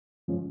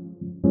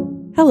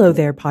Hello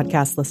there,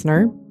 podcast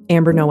listener.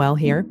 Amber Noel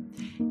here.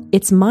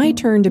 It's my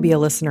turn to be a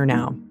listener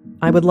now.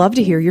 I would love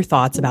to hear your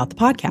thoughts about the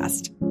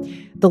podcast.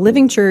 The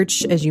Living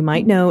Church, as you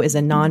might know, is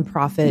a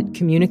nonprofit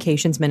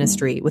communications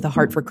ministry with a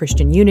heart for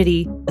Christian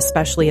unity,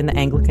 especially in the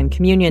Anglican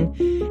Communion.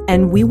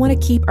 And we want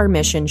to keep our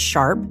mission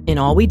sharp in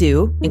all we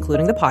do,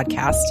 including the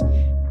podcast,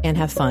 and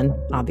have fun,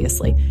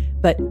 obviously.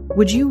 But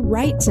would you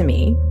write to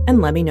me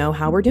and let me know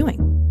how we're doing?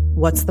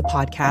 What's the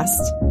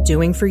podcast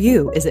doing for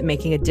you? Is it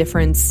making a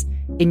difference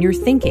in your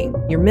thinking,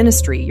 your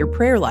ministry, your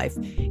prayer life,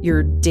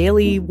 your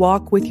daily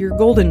walk with your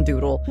golden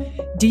doodle?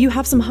 Do you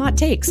have some hot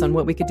takes on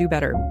what we could do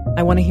better?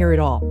 I want to hear it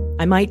all.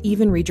 I might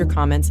even read your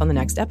comments on the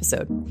next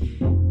episode.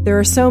 There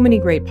are so many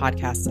great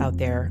podcasts out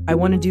there. I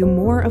want to do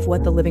more of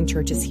what the Living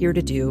Church is here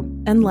to do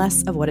and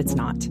less of what it's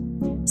not.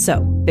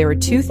 So there are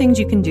two things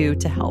you can do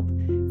to help.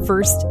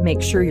 First,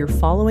 make sure you're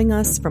following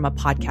us from a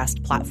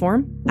podcast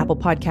platform, Apple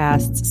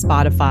Podcasts,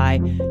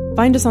 Spotify.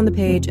 Find us on the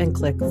page and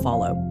click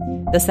follow.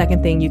 The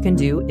second thing you can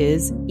do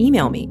is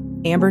email me,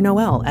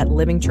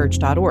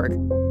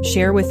 ambernoel@livingchurch.org.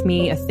 Share with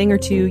me a thing or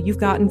two you've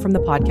gotten from the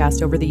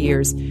podcast over the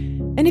years.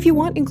 And if you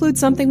want, include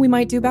something we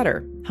might do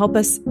better. Help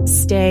us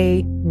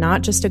stay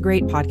not just a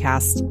great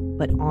podcast,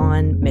 but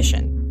on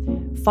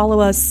mission. Follow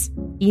us,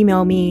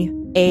 email me,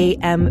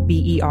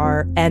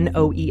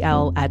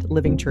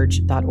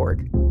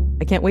 ambernoel@livingchurch.org.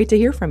 I can't wait to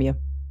hear from you.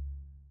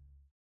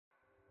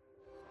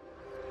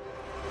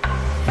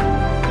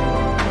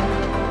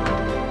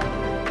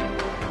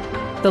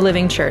 The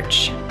Living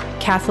Church,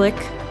 Catholic,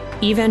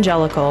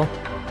 evangelical,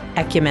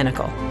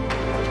 ecumenical.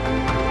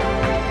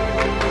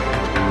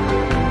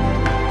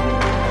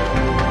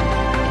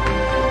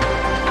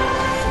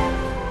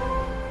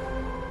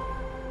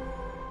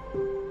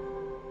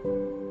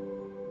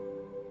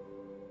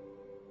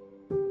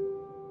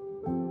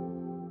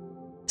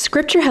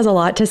 Scripture has a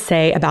lot to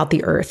say about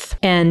the earth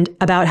and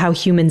about how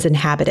humans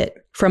inhabit it,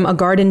 from a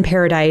garden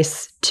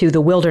paradise to the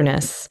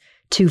wilderness,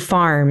 to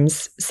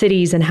farms,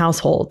 cities, and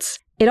households.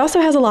 It also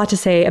has a lot to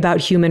say about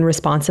human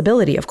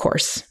responsibility, of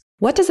course.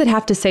 What does it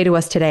have to say to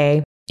us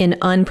today in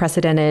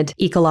unprecedented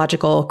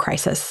ecological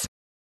crisis?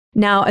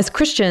 Now, as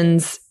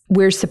Christians,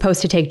 we're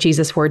supposed to take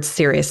Jesus' words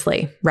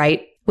seriously,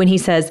 right? When he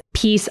says,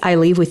 "Peace I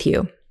leave with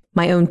you,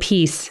 my own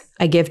peace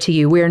I give to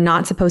you." We are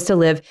not supposed to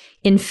live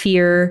in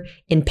fear,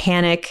 in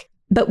panic.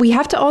 But we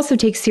have to also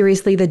take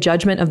seriously the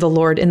judgment of the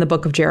Lord in the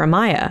book of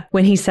Jeremiah,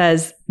 when he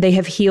says, "They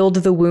have healed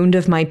the wound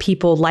of my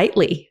people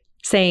lightly,"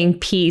 saying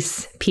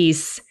peace,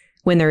 peace,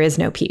 when there is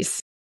no peace.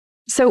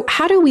 So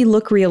how do we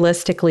look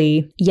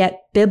realistically, yet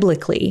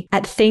biblically,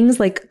 at things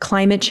like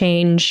climate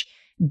change,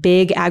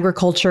 big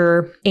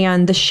agriculture,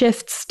 and the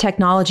shifts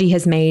technology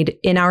has made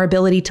in our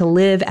ability to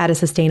live at a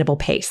sustainable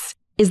pace?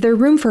 Is there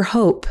room for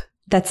hope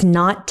that's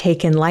not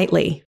taken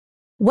lightly?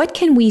 What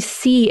can we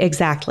see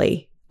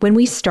exactly when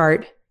we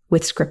start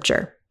with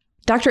Scripture?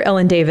 Dr.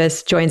 Ellen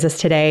Davis joins us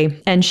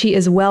today, and she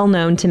is well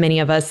known to many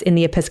of us in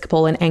the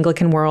Episcopal and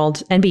Anglican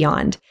world and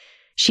beyond.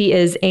 She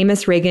is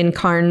Amos Reagan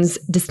Carnes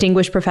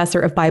Distinguished Professor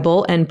of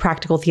Bible and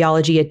Practical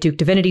Theology at Duke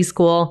Divinity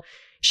School.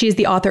 She is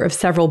the author of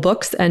several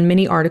books and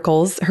many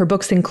articles. Her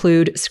books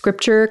include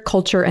Scripture,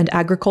 Culture, and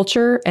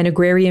Agriculture, an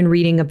agrarian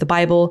reading of the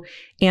Bible,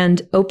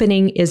 and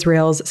Opening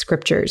Israel's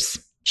Scriptures.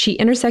 She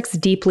intersects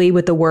deeply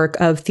with the work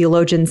of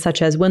theologians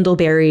such as Wendell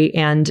Berry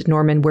and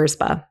Norman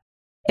Wirzba.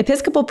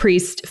 Episcopal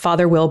priest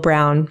Father Will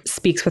Brown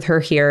speaks with her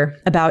here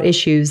about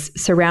issues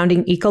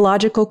surrounding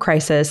ecological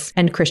crisis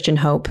and Christian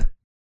hope.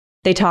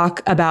 They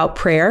talk about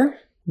prayer,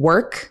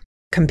 work,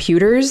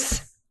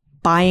 computers,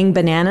 buying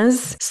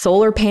bananas,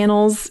 solar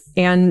panels,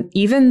 and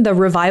even the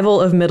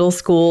revival of middle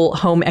school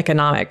home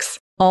economics,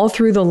 all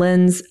through the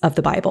lens of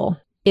the Bible.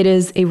 It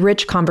is a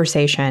rich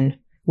conversation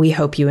we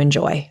hope you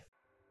enjoy.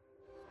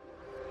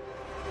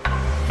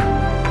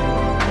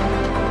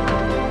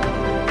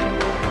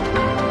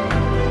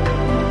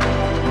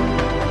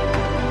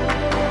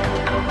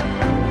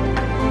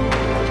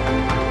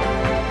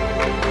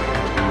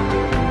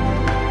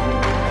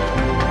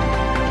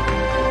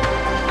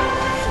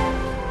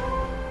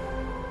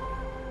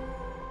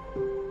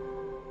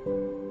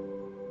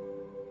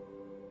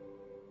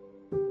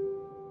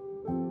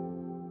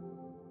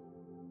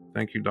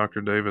 Thank you,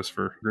 Dr. Davis,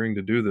 for agreeing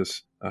to do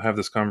this, have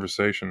this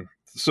conversation.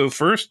 So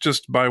first,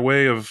 just by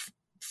way of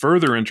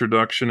further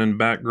introduction and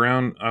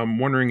background, I'm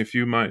wondering if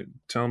you might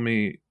tell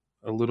me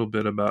a little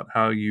bit about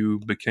how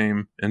you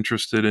became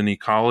interested in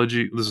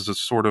ecology. This is a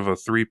sort of a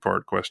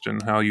three-part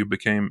question: how you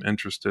became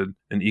interested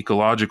in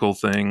ecological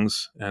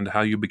things, and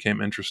how you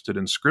became interested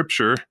in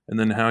Scripture, and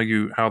then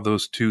how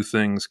those two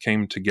things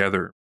came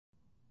together.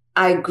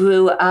 I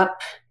grew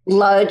up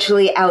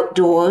largely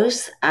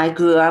outdoors. I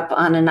grew up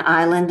on an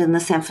island in the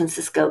San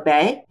Francisco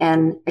Bay,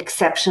 an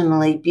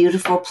exceptionally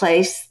beautiful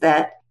place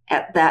that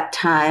at that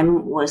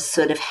time was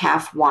sort of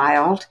half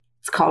wild.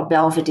 It's called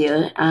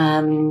Belvedere.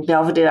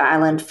 Belvedere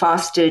Island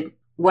fostered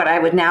what I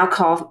would now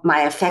call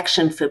my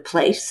affection for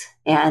place.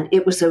 And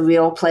it was a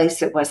real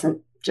place. It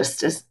wasn't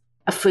just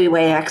a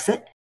freeway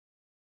exit.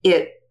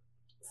 It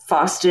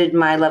fostered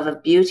my love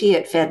of beauty.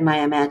 It fed my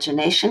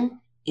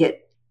imagination.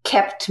 It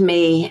kept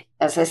me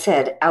as I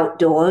said,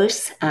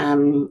 outdoors,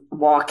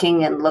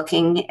 walking and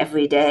looking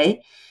every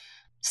day.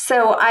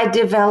 So I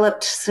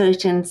developed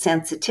certain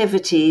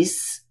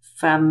sensitivities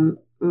from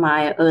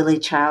my early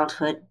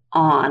childhood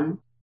on.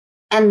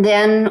 And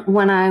then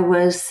when I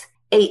was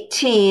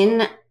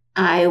 18,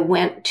 I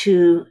went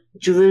to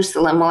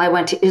Jerusalem. Well, I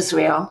went to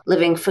Israel,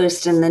 living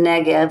first in the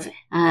Negev,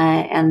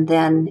 and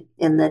then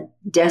in the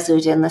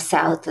desert in the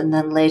south, and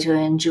then later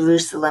in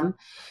Jerusalem.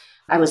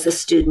 I was a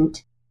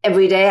student.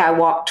 Every day I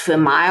walked for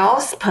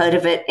miles, part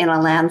of it in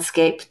a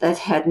landscape that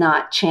had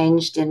not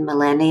changed in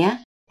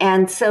millennia.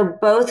 And so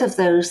both of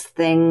those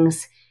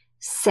things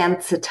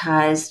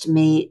sensitized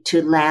me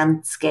to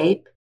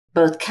landscape.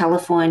 Both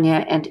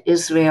California and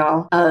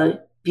Israel are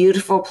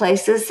beautiful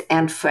places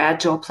and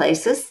fragile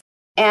places.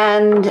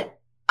 And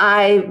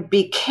I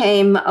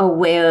became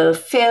aware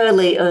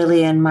fairly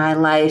early in my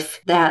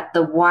life that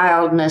the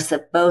wildness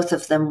of both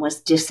of them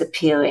was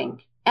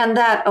disappearing. And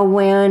that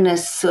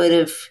awareness sort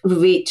of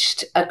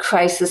reached a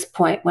crisis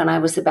point when I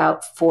was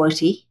about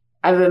 40.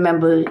 I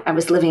remember I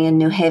was living in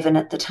New Haven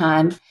at the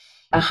time,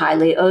 a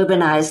highly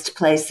urbanized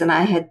place, and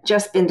I had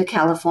just been to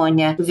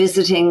California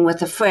visiting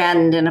with a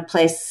friend in a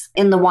place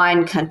in the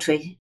wine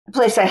country, a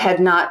place I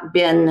had not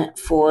been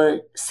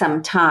for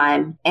some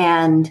time.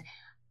 And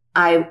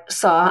I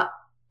saw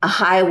a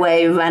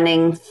highway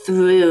running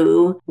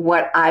through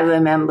what I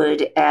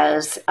remembered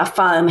as a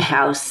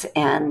farmhouse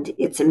and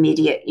its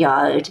immediate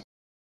yard.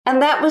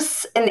 And that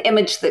was an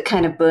image that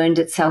kind of burned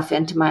itself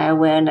into my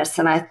awareness.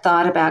 And I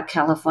thought about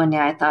California,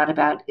 I thought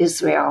about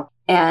Israel,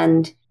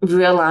 and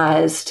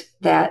realized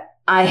that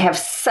I have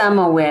some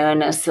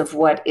awareness of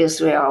what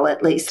Israel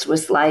at least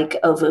was like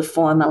over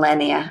 4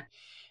 millennia.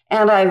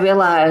 And I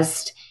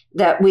realized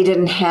that we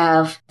didn't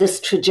have, this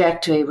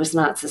trajectory was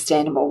not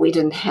sustainable. We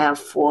didn't have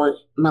 4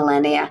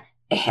 millennia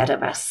ahead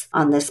of us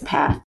on this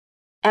path.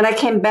 And I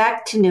came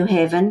back to New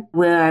Haven,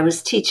 where I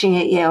was teaching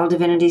at Yale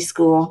Divinity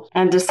School,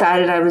 and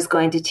decided I was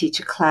going to teach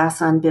a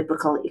class on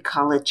biblical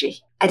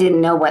ecology. I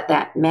didn't know what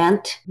that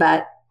meant,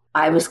 but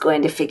I was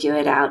going to figure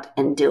it out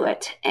and do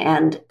it.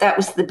 And that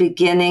was the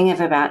beginning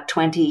of about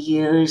 20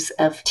 years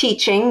of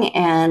teaching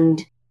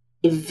and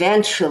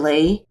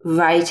eventually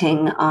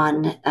writing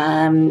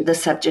on the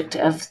subject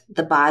of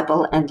the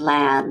Bible and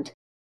land.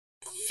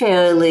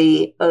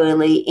 Fairly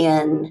early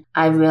in,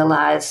 I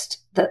realized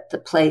that the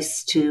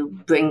place to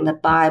bring the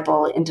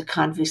Bible into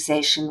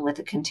conversation with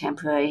a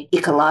contemporary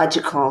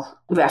ecological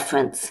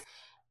reference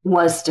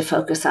was to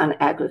focus on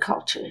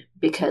agriculture,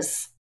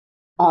 because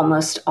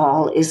almost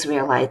all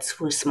Israelites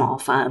were small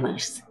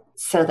farmers.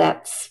 So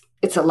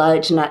it's a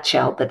large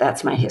nutshell, but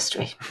that's my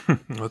history.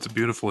 That's a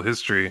beautiful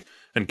history.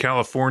 And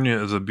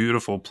California is a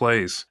beautiful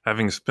place.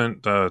 Having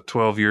spent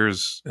 12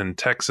 years in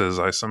Texas,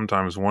 I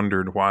sometimes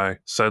wondered why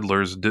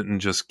settlers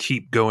didn't just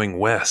keep going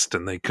west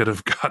and they could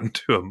have gotten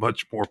to a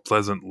much more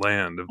pleasant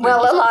land.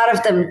 Well, a lot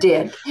of them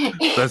did.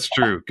 That's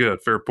true.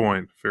 Good. Fair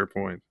point. Fair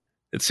point.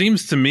 It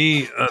seems to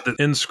me that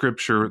in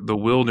Scripture, the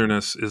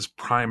wilderness is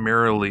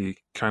primarily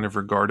kind of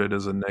regarded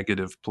as a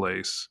negative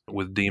place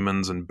with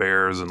demons and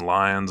bears and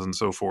lions and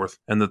so forth,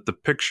 and that the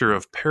picture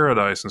of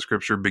paradise in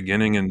Scripture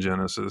beginning in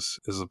Genesis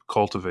is a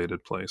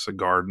cultivated place, a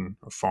garden,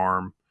 a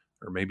farm,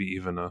 or maybe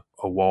even a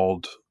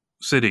walled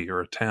city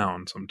or a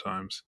town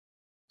sometimes.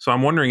 So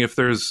I'm wondering if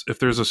there's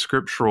a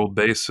scriptural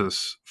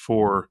basis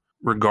for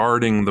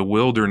regarding the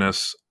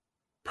wilderness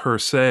per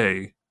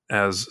se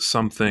as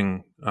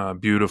something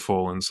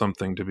beautiful and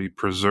something to be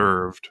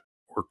preserved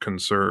or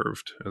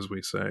conserved, as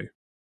we say.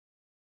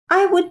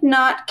 I would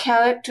not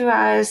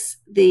characterize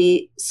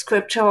the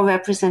scriptural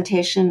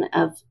representation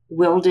of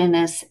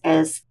wilderness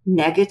as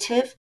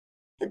negative.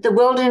 The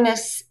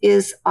wilderness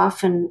is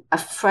often a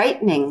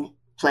frightening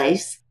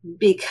place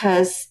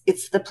because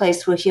it's the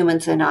place where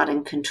humans are not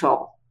in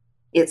control.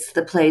 It's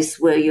the place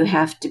where you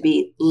have to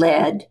be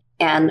led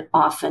and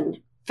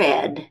often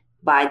fed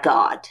by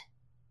God.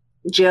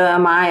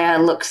 Jeremiah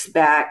looks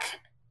back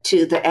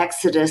to the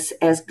Exodus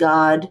as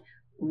God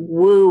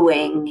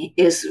wooing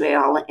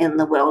Israel in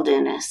the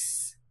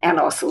wilderness, and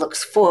also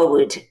looks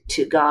forward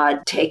to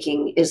God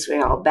taking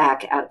Israel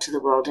back out to the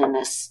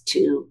wilderness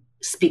to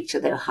speak to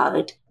their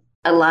heart.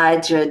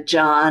 Elijah,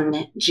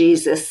 John,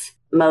 Jesus,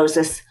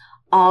 Moses,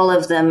 all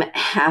of them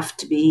have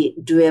to be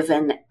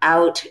driven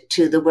out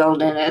to the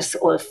wilderness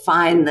or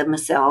find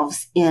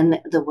themselves in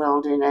the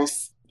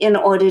wilderness in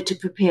order to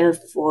prepare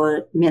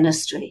for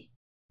ministry.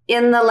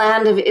 In the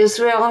land of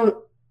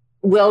Israel,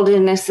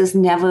 wilderness is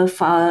never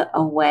far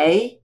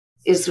away.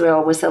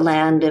 Israel was a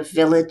land of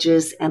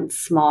villages and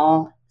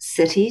small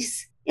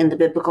cities in the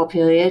biblical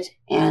period,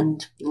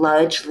 and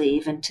largely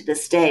even to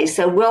this day.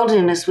 So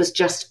wilderness was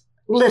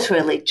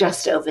literally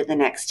just over the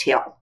next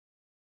hill.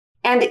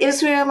 And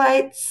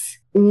Israelites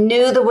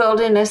knew the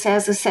wilderness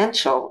as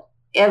essential.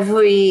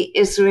 Every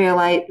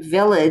Israelite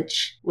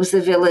village was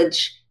a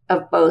village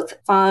of both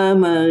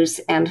farmers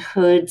and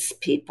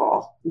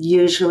herdspeople,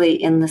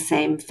 usually in the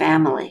same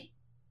family.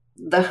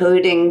 The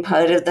herding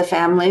part of the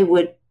family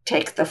would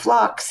take the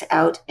flocks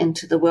out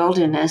into the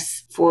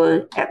wilderness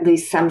for at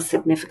least some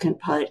significant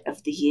part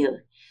of the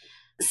year.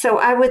 So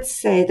I would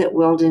say that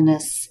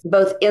wilderness,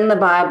 both in the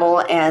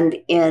Bible and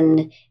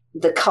in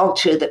the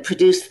culture that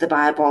produced the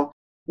Bible,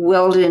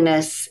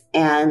 wilderness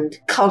and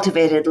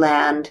cultivated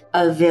land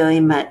are very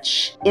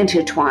much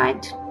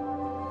intertwined.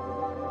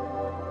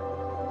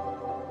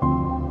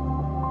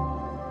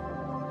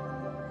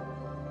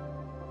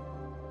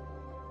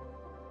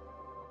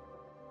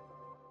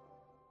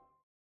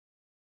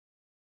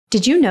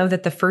 Did you know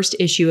that the first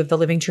issue of the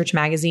Living Church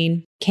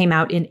magazine came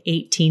out in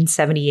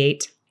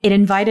 1878? It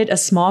invited a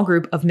small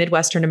group of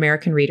Midwestern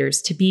American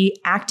readers to be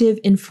active,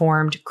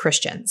 informed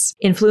Christians,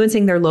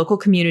 influencing their local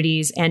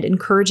communities and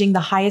encouraging the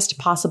highest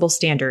possible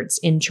standards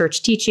in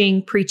church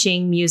teaching,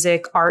 preaching,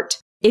 music, art.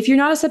 If you're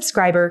not a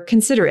subscriber,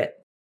 consider it.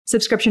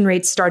 Subscription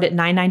rates start at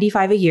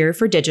 $9.95 a year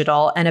for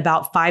digital and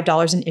about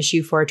 $5 an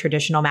issue for a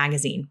traditional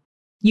magazine.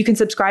 You can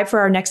subscribe for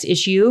our next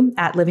issue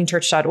at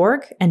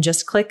livingchurch.org and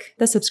just click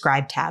the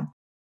subscribe tab.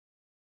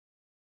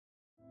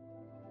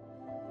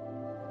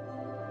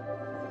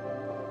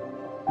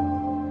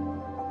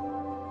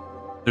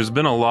 There's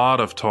been a lot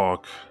of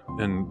talk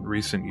in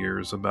recent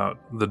years about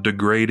the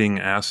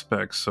degrading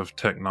aspects of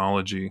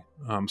technology,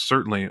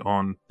 certainly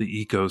on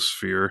the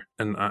ecosphere.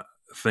 And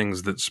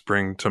things that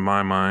spring to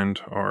my mind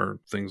are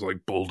things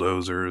like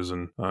bulldozers,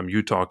 and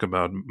you talk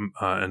about,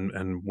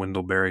 and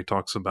Wendell Berry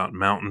talks about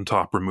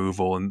mountaintop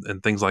removal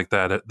and things like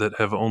that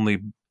have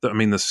only,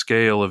 the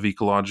scale of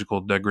ecological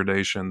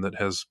degradation that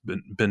has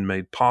been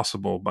made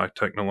possible by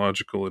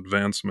technological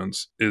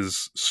advancements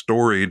is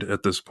storied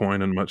at this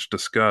point and much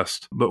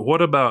discussed. But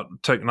what about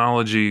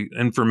technology,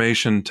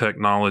 information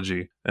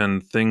technology,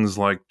 and things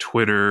like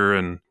Twitter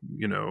and,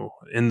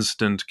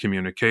 instant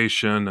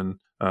communication and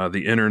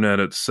the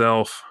internet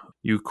itself?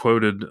 You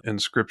quoted in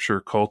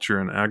Scripture, Culture,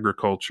 and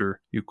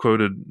Agriculture, you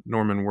quoted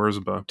Norman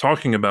Wirzba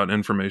talking about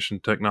information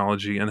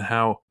technology and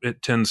how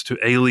it tends to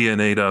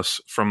alienate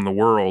us from the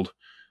world.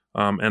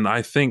 And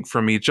I think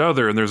from each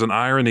other, and there's an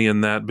irony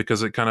in that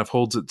because it kind of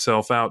holds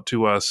itself out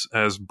to us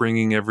as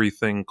bringing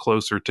everything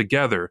closer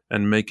together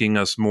and making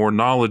us more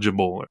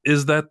knowledgeable.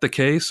 Is that the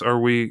case?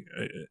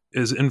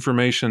 Is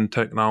information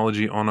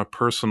technology on a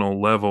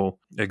personal level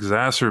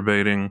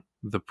exacerbating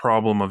the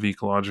problem of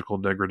ecological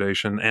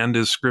degradation? And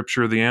is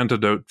Scripture the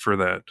antidote for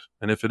that?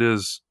 And if it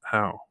is,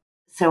 how?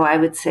 So I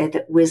would say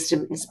that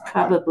wisdom is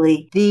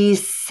probably the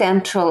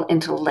central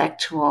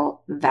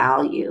intellectual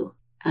value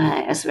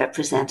as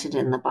represented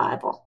in the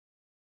Bible.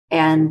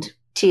 And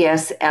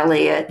T.S.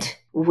 Eliot,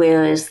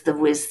 where is the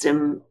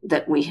wisdom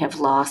that we have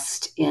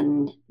lost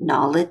in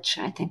knowledge?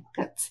 I think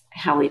that's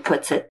how he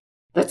puts it.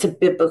 That's a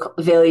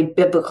very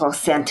biblical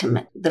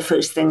sentiment. The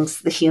first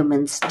things the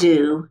humans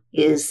do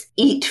is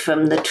eat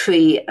from the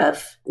tree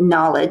of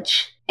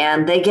knowledge,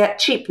 and they get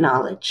cheap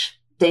knowledge.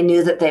 They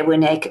knew that they were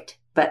naked,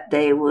 but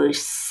they were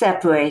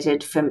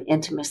separated from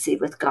intimacy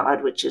with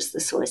God, which is the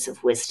source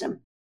of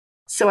wisdom.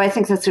 So I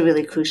think that's a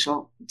really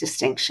crucial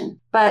distinction.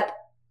 But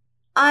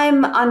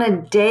I'm on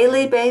a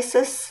daily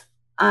basis,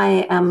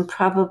 I am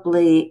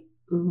probably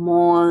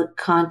more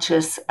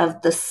conscious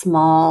of the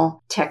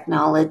small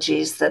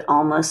technologies that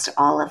almost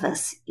all of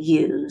us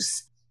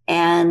use.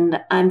 And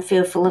I'm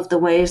fearful of the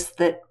ways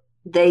that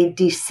they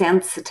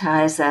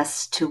desensitize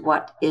us to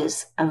what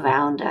is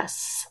around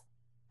us.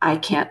 I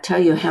can't tell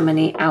you how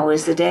many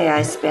hours a day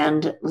I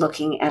spend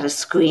looking at a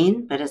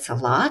screen, but it's a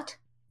lot.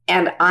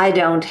 And I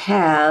don't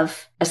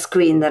have a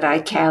screen that I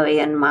carry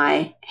in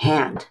my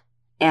hand.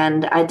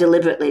 And I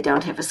deliberately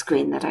don't have a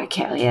screen that I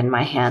carry in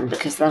my hand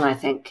because then I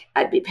think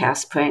I'd be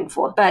past praying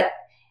for. But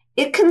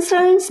it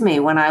concerns me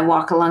when I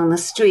walk along the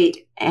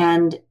street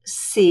and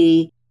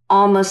see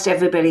almost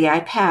everybody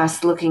I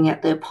pass looking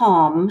at their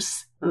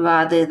palms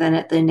rather than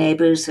at their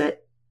neighbors or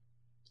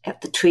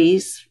at the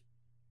trees,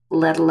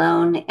 let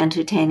alone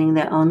entertaining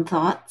their own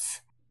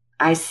thoughts.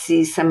 I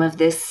see some of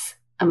this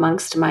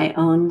amongst my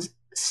own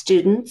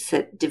students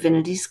at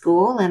Divinity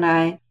School, and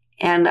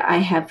I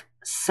have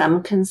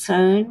some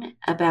concern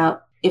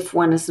about, if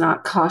one is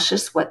not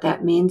cautious, what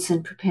that means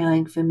in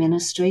preparing for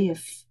ministry,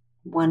 if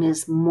one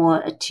is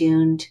more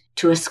attuned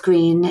to a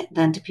screen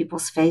than to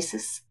people's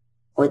faces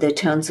or their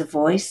tones of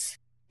voice.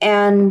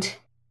 And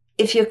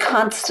if you're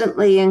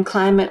constantly in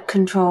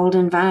climate-controlled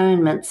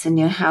environments, in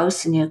your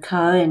house, in your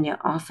car, in your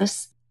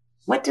office,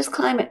 what does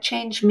climate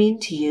change mean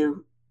to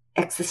you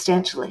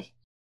existentially?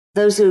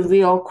 Those are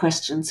real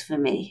questions for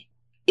me.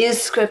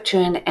 Is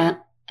Scripture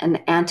an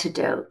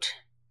antidote?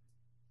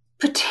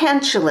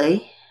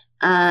 Potentially,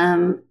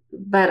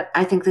 but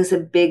I think there's a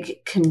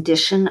big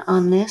condition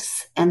on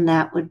this, and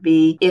that would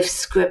be if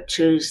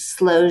Scripture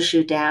slows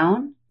you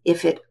down,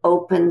 if it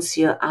opens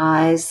your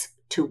eyes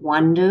to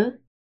wonder,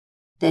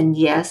 then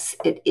yes,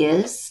 it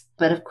is.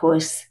 But of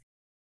course,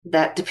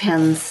 that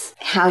depends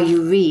how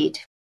you read.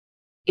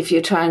 If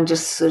you're trying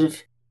just sort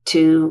of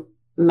to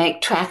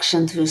make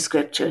traction through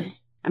Scripture,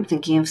 I'm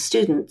thinking of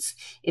students.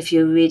 If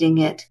you're reading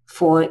it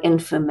for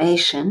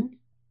information,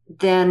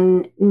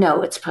 then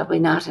no, it's probably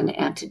not an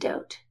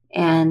antidote.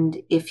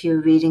 And if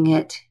you're reading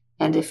it,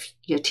 and if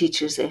your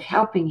teachers are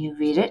helping you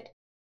read it,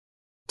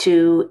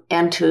 to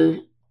enter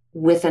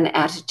with an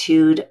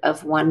attitude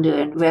of wonder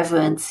and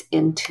reverence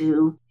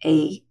into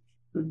a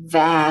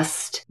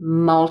vast,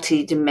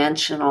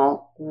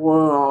 multi-dimensional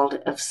world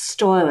of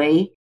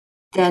story,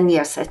 then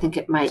yes, I think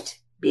it might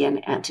be an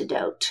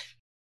antidote.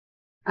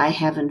 I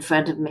have in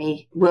front of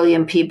me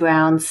William P.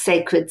 Brown's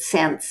Sacred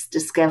Sense,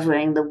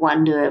 Discovering the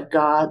Wonder of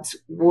God's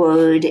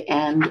Word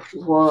and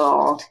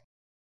World.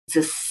 It's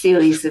a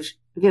series of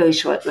very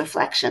short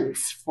reflections,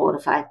 4 to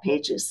 5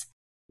 pages,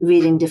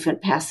 reading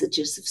different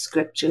passages of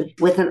Scripture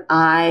with an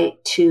eye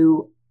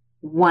to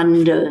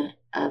wonder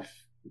of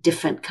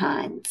different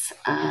kinds.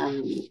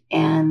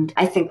 And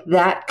I think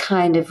that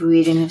kind of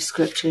reading of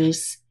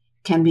Scriptures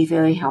can be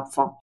very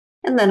helpful.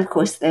 And then, of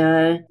course,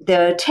 there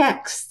are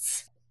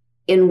texts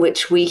in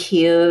which we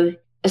hear,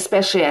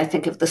 especially I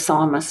think of the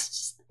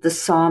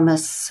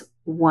psalmist's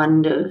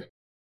wonder,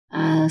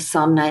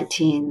 Psalm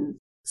 19,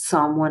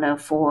 Psalm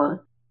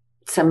 104,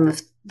 some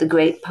of the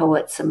great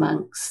poets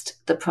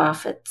amongst the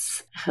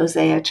prophets,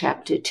 Hosea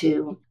chapter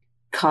 2,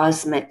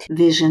 cosmic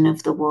vision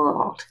of the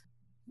world.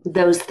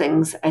 Those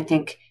things, I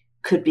think,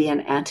 could be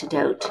an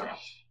antidote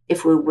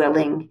if we're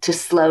willing to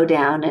slow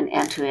down and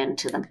enter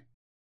into them.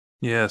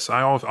 Yes,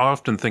 I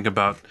often think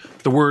about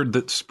the word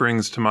that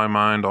springs to my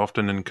mind,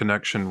 often in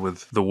connection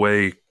with the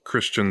way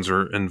Christians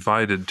are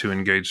invited to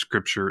engage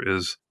Scripture,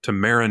 is to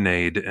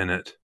marinate in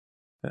it.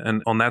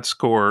 And on that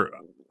score,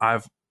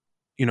 I've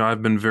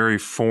been very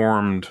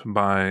formed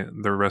by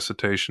the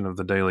recitation of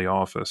the daily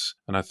office.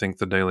 And I think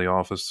the daily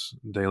office,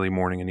 daily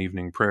morning and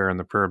evening prayer in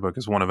the prayer book,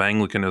 is one of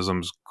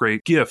Anglicanism's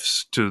great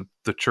gifts to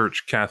the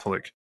Church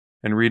Catholic.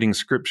 And reading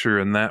Scripture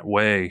in that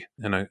way,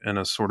 in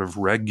a sort of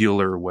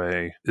regular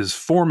way, is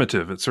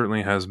formative. It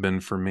certainly has been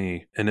for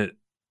me. And it,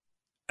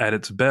 at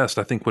its best,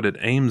 I think what it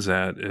aims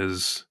at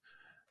is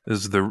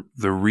the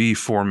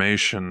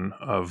reformation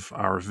of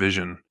our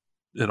vision.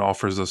 It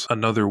offers us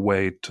another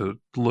way to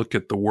look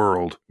at the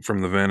world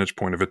from the vantage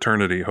point of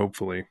eternity,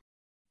 hopefully.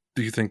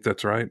 Do you think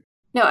that's right?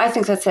 No, I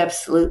think that's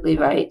absolutely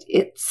right.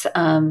 It's,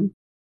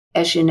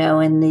 as you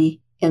know, in the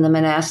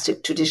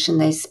monastic tradition,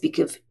 they speak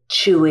of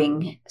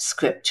chewing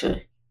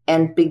Scripture,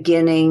 and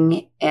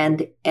beginning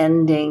and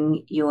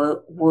ending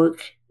your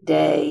work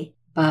day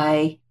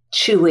by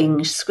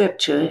chewing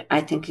Scripture,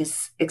 I think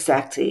is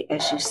exactly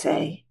as you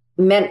say,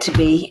 meant to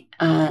be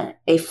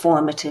a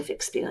formative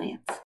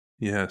experience.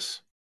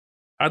 Yes.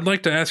 I'd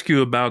like to ask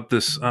you about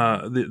this,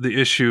 the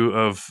issue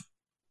of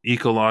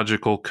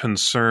ecological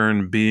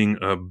concern being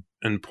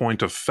in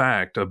point of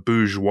fact, a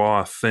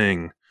bourgeois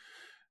thing.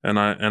 And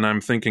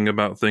I'm thinking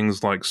about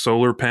things like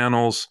solar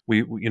panels.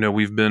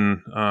 We've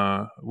been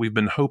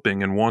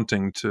hoping and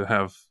wanting to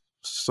have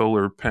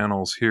solar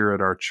panels here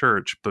at our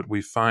church, but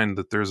we find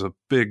that there's a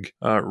big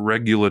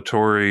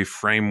regulatory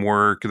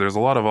framework. There's a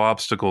lot of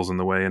obstacles in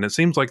the way, and it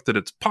seems like that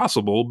it's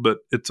possible, but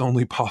it's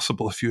only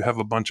possible if you have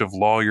a bunch of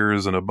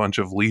lawyers and a bunch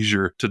of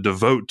leisure to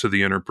devote to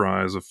the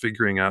enterprise of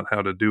figuring out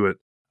how to do it.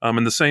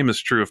 And the same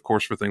is true, of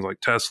course, for things like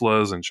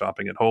Teslas and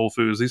shopping at Whole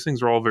Foods. These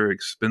things are all very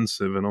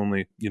expensive, and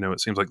only, it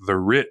seems like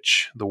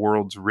the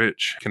world's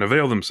rich, can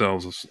avail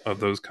themselves of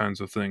those kinds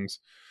of things.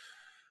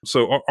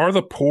 So are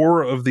the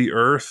poor of the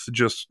earth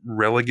just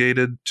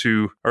relegated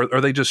to,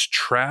 are they just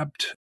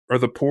trapped? Are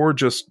the poor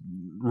just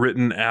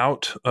written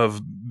out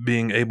of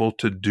being able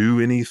to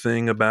do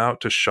anything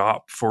to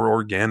shop for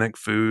organic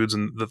foods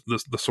and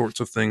the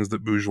sorts of things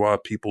that bourgeois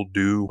people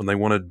do when they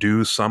want to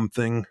do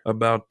something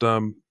about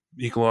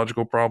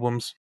ecological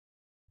problems?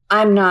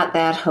 I'm not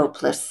that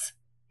hopeless.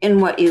 In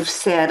what you've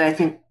said, I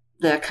think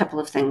there are a couple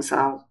of things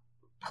I'll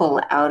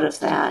pull out of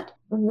that.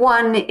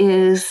 One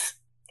is,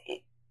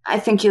 I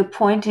think you're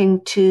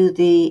pointing to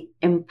the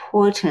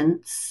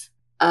importance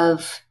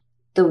of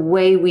the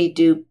way we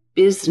do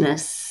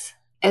business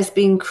as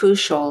being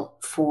crucial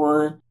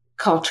for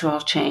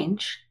cultural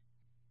change.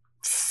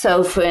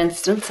 So, for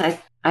instance,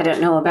 I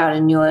don't know about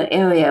in your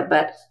area,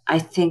 but I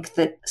think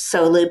that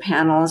solar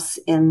panels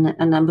in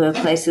a number of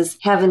places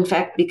have in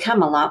fact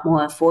become a lot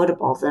more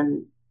affordable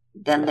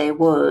than they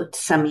were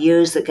some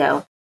years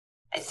ago.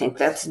 I think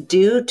that's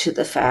due to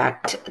the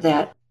fact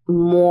that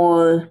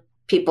more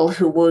people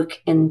who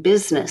work in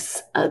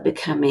business are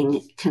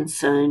becoming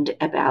concerned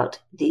about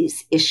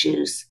these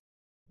issues,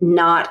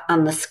 not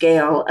on the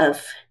scale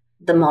of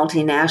the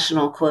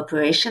multinational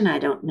corporation. I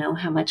don't know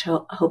how much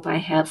hope I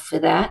have for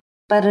that,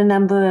 but a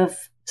number of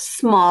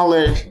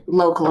smaller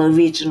local or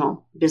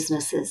regional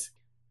businesses.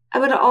 I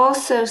would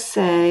also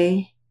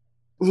say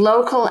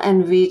local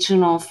and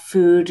regional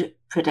food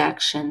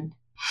production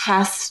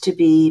has to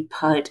be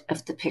part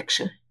of the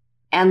picture.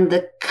 And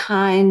the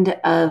kind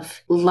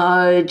of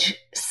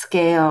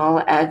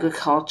large-scale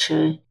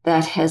agriculture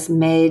that has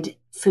made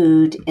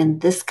food in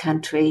this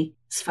country,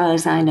 as far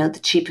as I know, the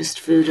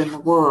cheapest food in the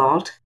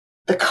world,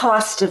 the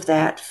cost of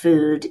that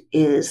food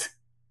is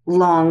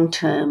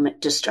long-term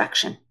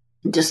destruction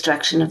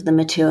of the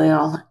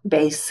material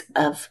base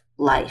of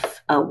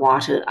life, our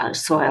water, our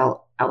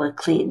soil, our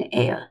clean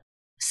air.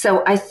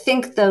 So I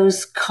think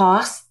those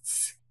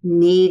costs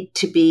need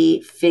to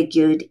be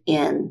figured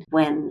in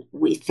when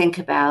we think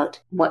about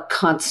what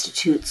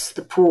constitutes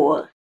the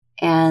poor.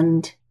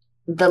 And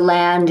the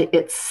land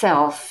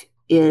itself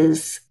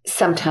is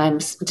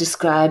sometimes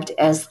described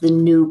as the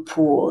new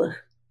poor.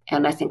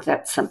 And I think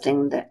that's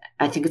something that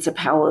I think it's a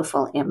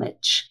powerful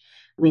image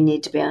we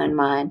need to bear in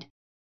mind.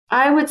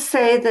 I would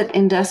say that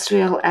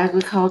industrial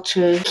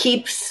agriculture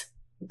keeps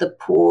the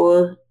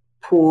poor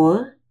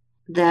poor,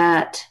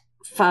 that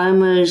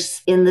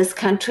farmers in this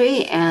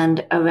country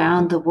and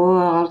around the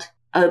world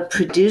are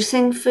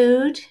producing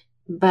food,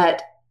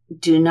 but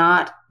do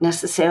not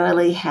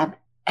necessarily have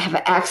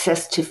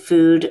access to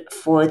food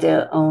for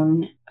their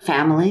own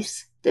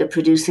families. They're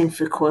producing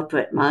for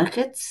corporate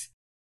markets.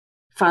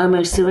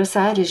 Farmer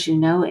suicide, as you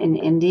know, in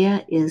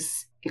India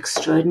is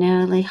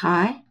extraordinarily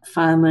high.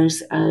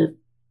 Farmers are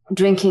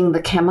drinking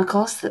the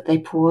chemicals that they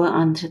pour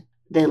onto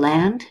their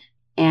land,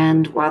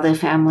 and while their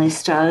families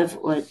starve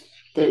or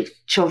their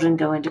children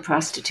go into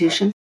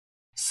prostitution.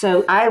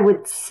 So I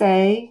would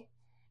say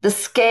the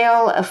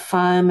scale of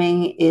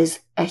farming is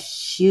a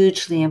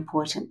hugely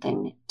important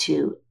thing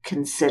to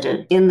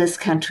consider in this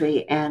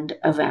country and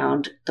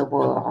around the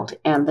world.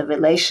 And the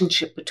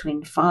relationship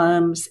between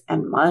farms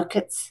and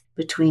markets,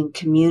 between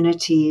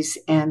communities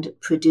and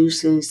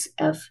producers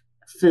of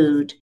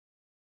food,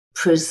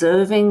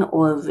 preserving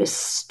or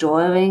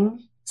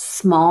restoring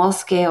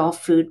small-scale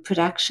food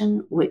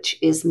production, which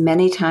is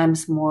many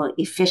times more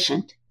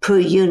efficient per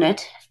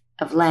unit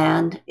of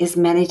land, is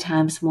many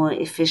times more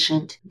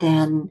efficient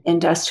than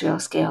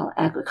industrial-scale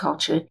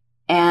agriculture,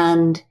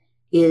 and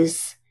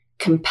is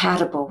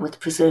compatible with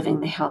preserving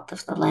the health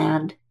of the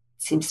land. It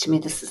seems to me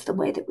this is the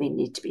way that we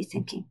need to be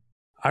thinking.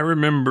 I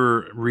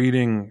remember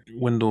reading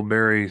Wendell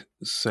Berry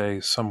say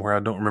somewhere, I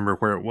don't remember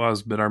where it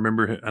was, but I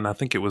remember, and I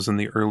think it was in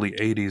the early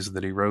 80s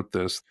that he wrote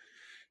this.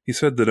 He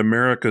said that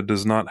America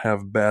does not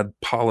have bad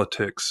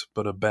politics,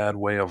 but a bad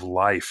way of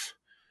life,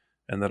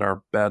 and that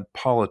our bad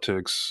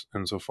politics,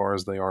 insofar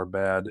as they are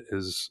bad,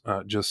 is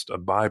just a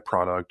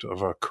byproduct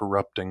of a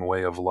corrupting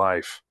way of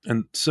life.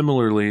 And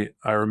similarly,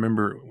 I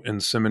remember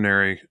in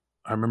seminary,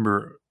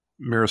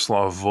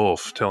 Miroslav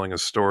Volf telling a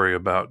story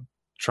about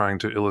trying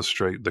to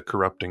illustrate the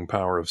corrupting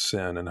power of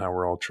sin and how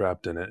we're all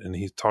trapped in it. And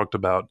he talked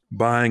about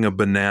buying a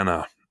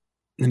banana.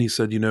 And he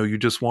said, you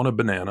just want a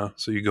banana,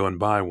 so you go and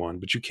buy one,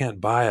 but you can't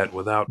buy it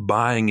without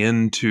buying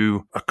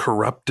into a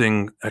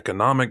corrupting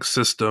economic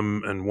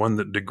system and one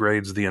that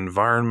degrades the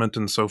environment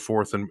and so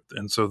forth.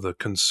 And so the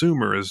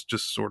consumer is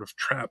just sort of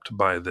trapped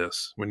by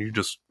this when you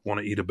just want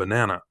to eat a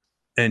banana.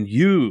 And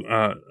you,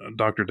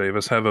 Dr.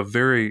 Davis, have a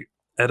very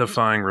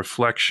edifying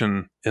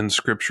reflection in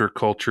scripture,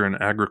 culture, and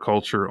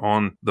agriculture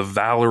on the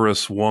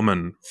valorous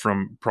woman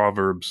from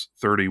Proverbs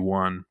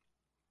 31.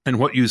 And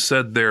what you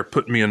said there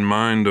put me in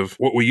mind of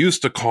what we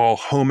used to call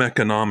home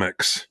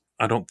economics.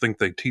 I don't think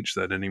they teach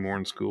that anymore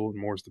in school,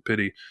 and more's the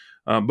pity.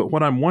 But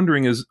what I'm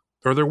wondering is,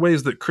 are there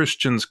ways that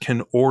Christians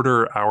can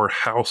order our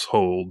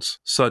households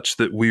such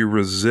that we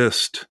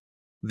resist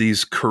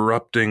these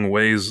corrupting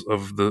ways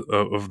of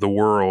the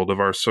world, of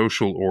our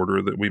social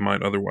order that we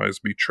might otherwise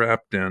be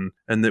trapped in,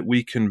 and that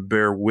we can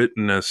bear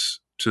witness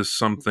to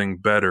something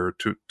better,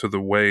 to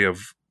the way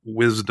of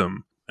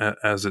wisdom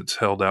as it's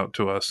held out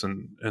to us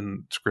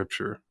in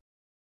Scripture?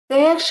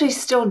 They actually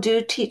still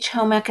do teach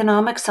home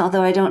economics,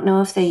 although I don't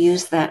know if they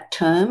use that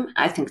term.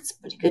 I think it's a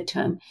pretty good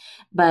term.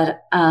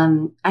 But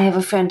I have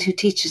a friend who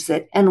teaches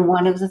it, and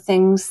one of the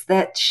things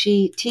that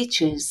she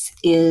teaches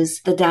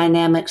is the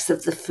dynamics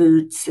of the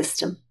food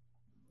system.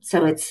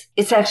 So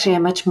it's actually a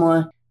much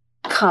more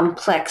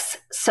complex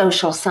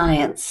social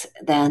science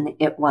than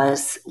it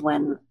was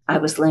when I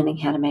was learning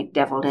how to make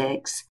deviled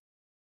eggs.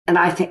 And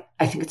I think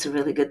it's a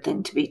really good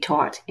thing to be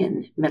taught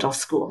in middle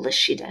school, as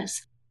she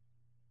does.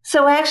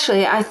 So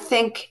actually, I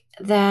think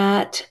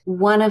that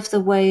one of the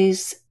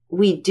ways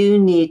we do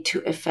need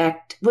to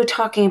we're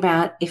talking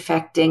about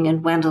effecting,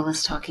 and Wendell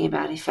is talking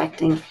about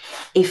effecting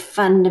a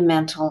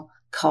fundamental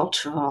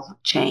cultural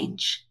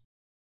change.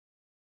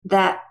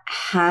 That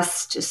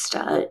has to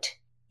start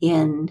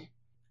in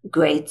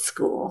grade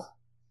school,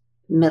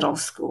 middle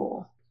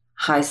school,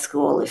 high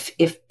school.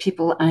 If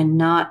people are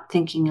not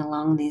thinking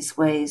along these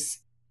ways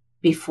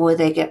before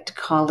they get to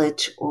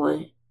college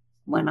or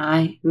when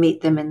I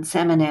meet them in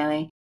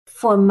seminary,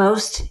 for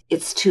most,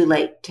 it's too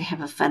late to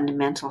have a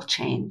fundamental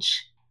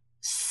change.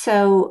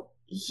 So,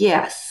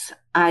 yes,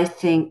 I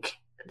think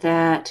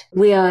that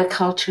we are a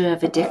culture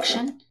of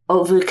addiction,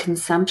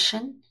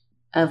 overconsumption,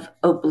 of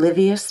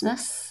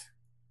obliviousness,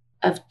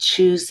 of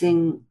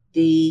choosing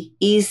the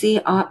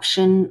easy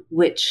option,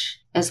 which,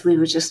 as we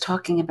were just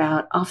talking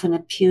about, often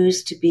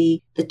appears to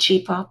be the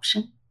cheap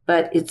option,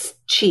 but it's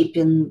cheap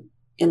in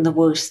the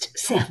worst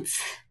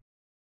sense.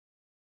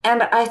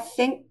 And I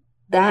think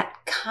that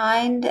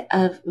kind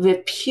of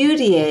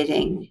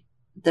repudiating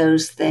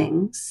those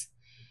things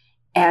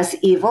as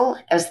evil,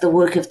 as the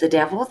work of the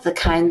devil, the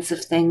kinds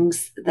of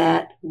things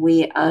that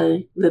we are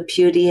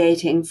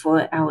repudiating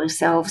for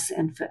ourselves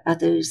and for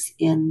others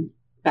in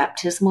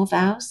baptismal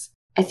vows,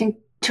 I think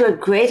to a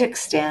great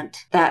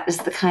extent, that is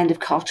the kind of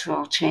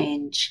cultural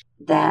change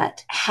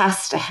that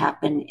has to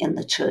happen in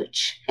the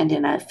church and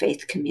in our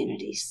faith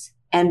communities.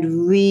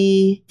 and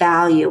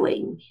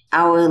revaluing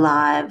our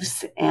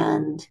lives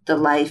and the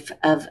life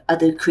of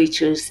other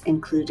creatures,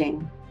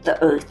 including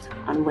the earth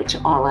on which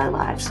all our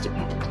lives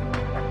depend.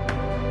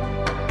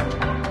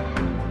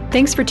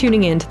 Thanks for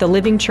tuning in to the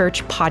Living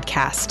Church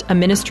Podcast, a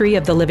ministry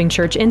of the Living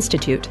Church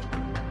Institute.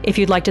 If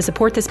you'd like to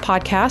support this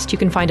podcast, you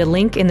can find a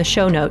link in the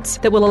show notes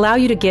that will allow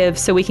you to give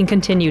so we can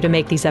continue to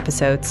make these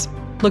episodes.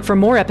 Look for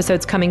more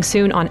episodes coming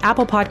soon on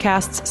Apple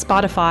Podcasts,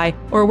 Spotify,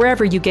 or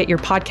wherever you get your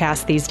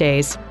podcasts these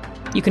days.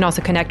 You can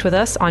also connect with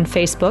us on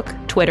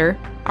Facebook, Twitter,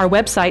 our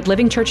website,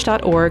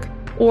 livingchurch.org,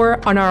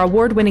 or on our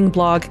award-winning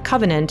blog,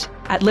 Covenant,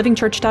 at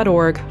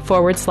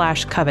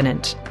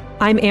livingchurch.org/covenant.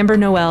 I'm Amber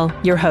Noel,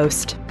 your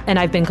host, and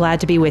I've been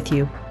glad to be with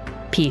you.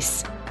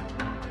 Peace.